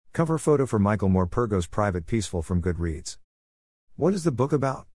Cover photo for Michael Morpurgo's Private Peaceful from Goodreads. What is the book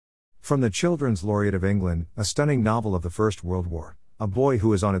about? From the Children's Laureate of England, a stunning novel of the First World War, a boy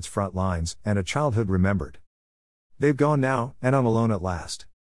who is on its front lines, and a childhood remembered. They've gone now, and I'm alone at last.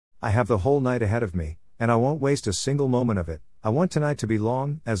 I have the whole night ahead of me, and I won't waste a single moment of it. I want tonight to be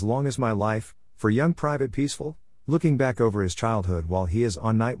long as my life, for young Private Peaceful, looking back over his childhood while he is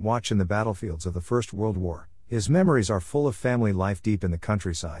on night watch in the battlefields of the First World War. His memories are full of family life deep in the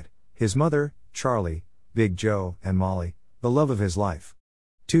countryside, his mother, Charlie, Big Joe, and Molly, the love of his life.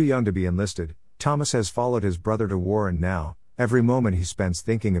 Too young to be enlisted, Thomas has followed his brother to war, and now, every moment he spends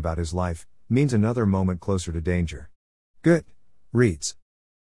thinking about his life, means another moment closer to danger. Good reads.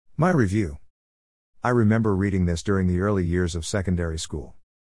 My review. I remember reading this during the early years of secondary school.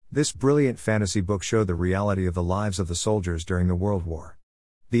 This brilliant fantasy book showed the reality of the lives of the soldiers during the World War.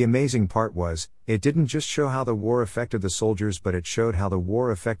 The amazing part was, it didn't just show how the war affected the soldiers, but it showed how the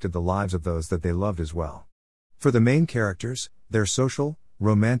war affected the lives of those that they loved as well. For the main characters, their social,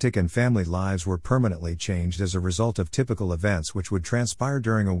 romantic and family lives were permanently changed as a result of typical events which would transpire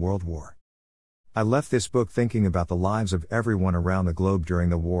during a world war. I left this book thinking about the lives of everyone around the globe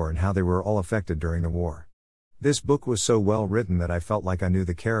during the war and how they were all affected during the war. This book was so well written that I felt like I knew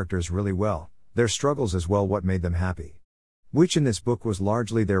the characters really well, their struggles as well, what made them happy. Which in this book was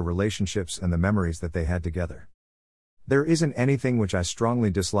largely their relationships and the memories that they had together. There isn't anything which I strongly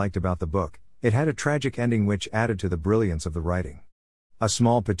disliked about the book. It had a tragic ending which added to the brilliance of the writing. A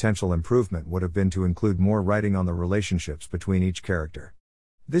small potential improvement would have been to include more writing on the relationships between each character.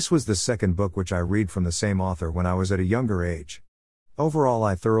 This was the second book which I read from the same author when I was at a younger age. Overall,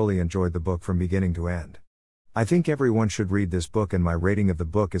 I thoroughly enjoyed the book from beginning to end. I think everyone should read this book, and my rating of the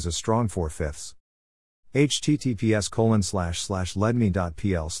book is a strong 4/5.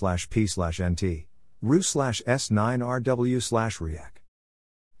 https://ledme.pl/p/nt ru/s9rw/reac.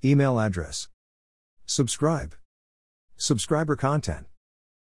 Email address. Subscribe. Subscriber content.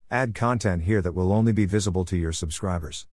 Add content here that will only be visible to your subscribers.